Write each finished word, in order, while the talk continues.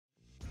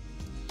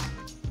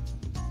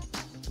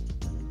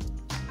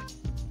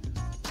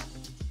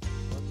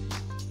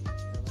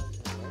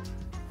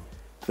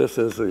This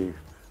is the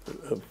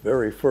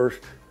very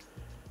first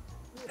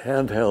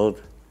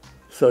handheld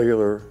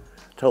cellular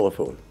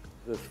telephone.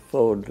 This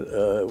phone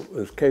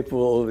was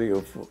capable only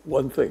of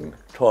one thing: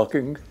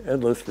 talking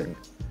and listening.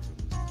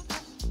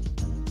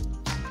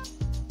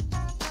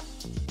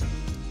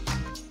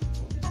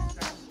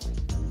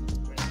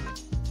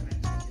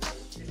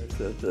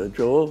 I said,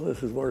 Joel,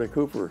 this is Marty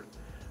Cooper.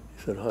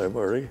 He said, hi,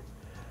 Marty.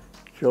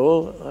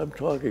 Joel, I'm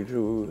talking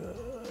to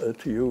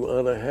you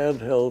on a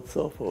handheld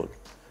cell phone,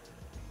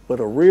 but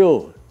a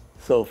real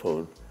cell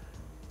phone,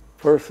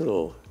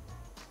 personal,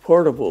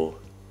 portable,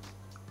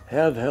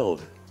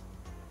 handheld.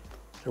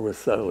 There was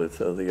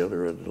silence on the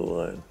other end of the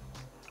line.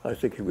 I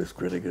think he was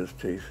gritting his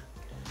teeth.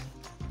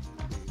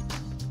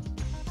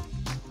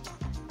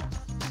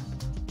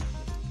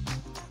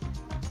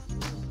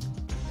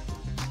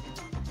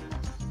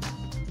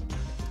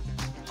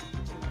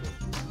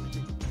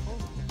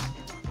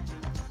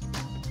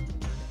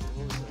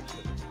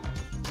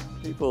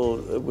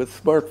 People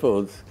with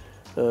smartphones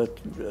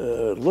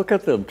look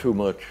at them too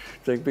much.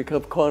 They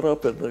become caught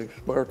up in the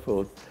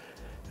smartphone.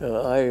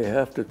 I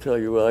have to tell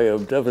you, I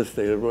am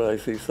devastated when I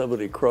see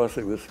somebody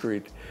crossing the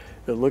street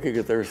and looking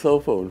at their cell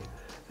phone.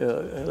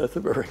 And that's a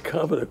very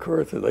common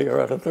occurrence, and they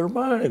are out of their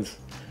minds.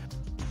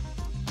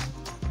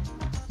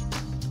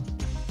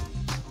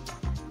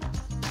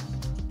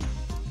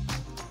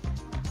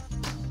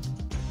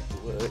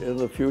 In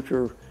the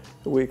future,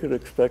 we could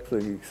expect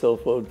the cell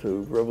phone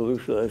to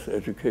revolutionize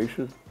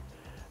education.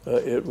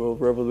 It will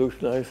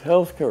revolutionize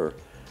healthcare.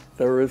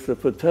 There is the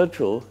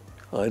potential.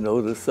 I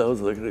know this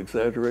sounds like an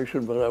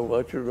exaggeration, but I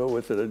want you to know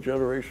within a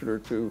generation or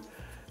two,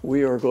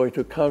 we are going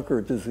to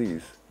conquer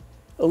disease,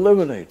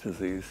 eliminate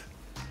disease.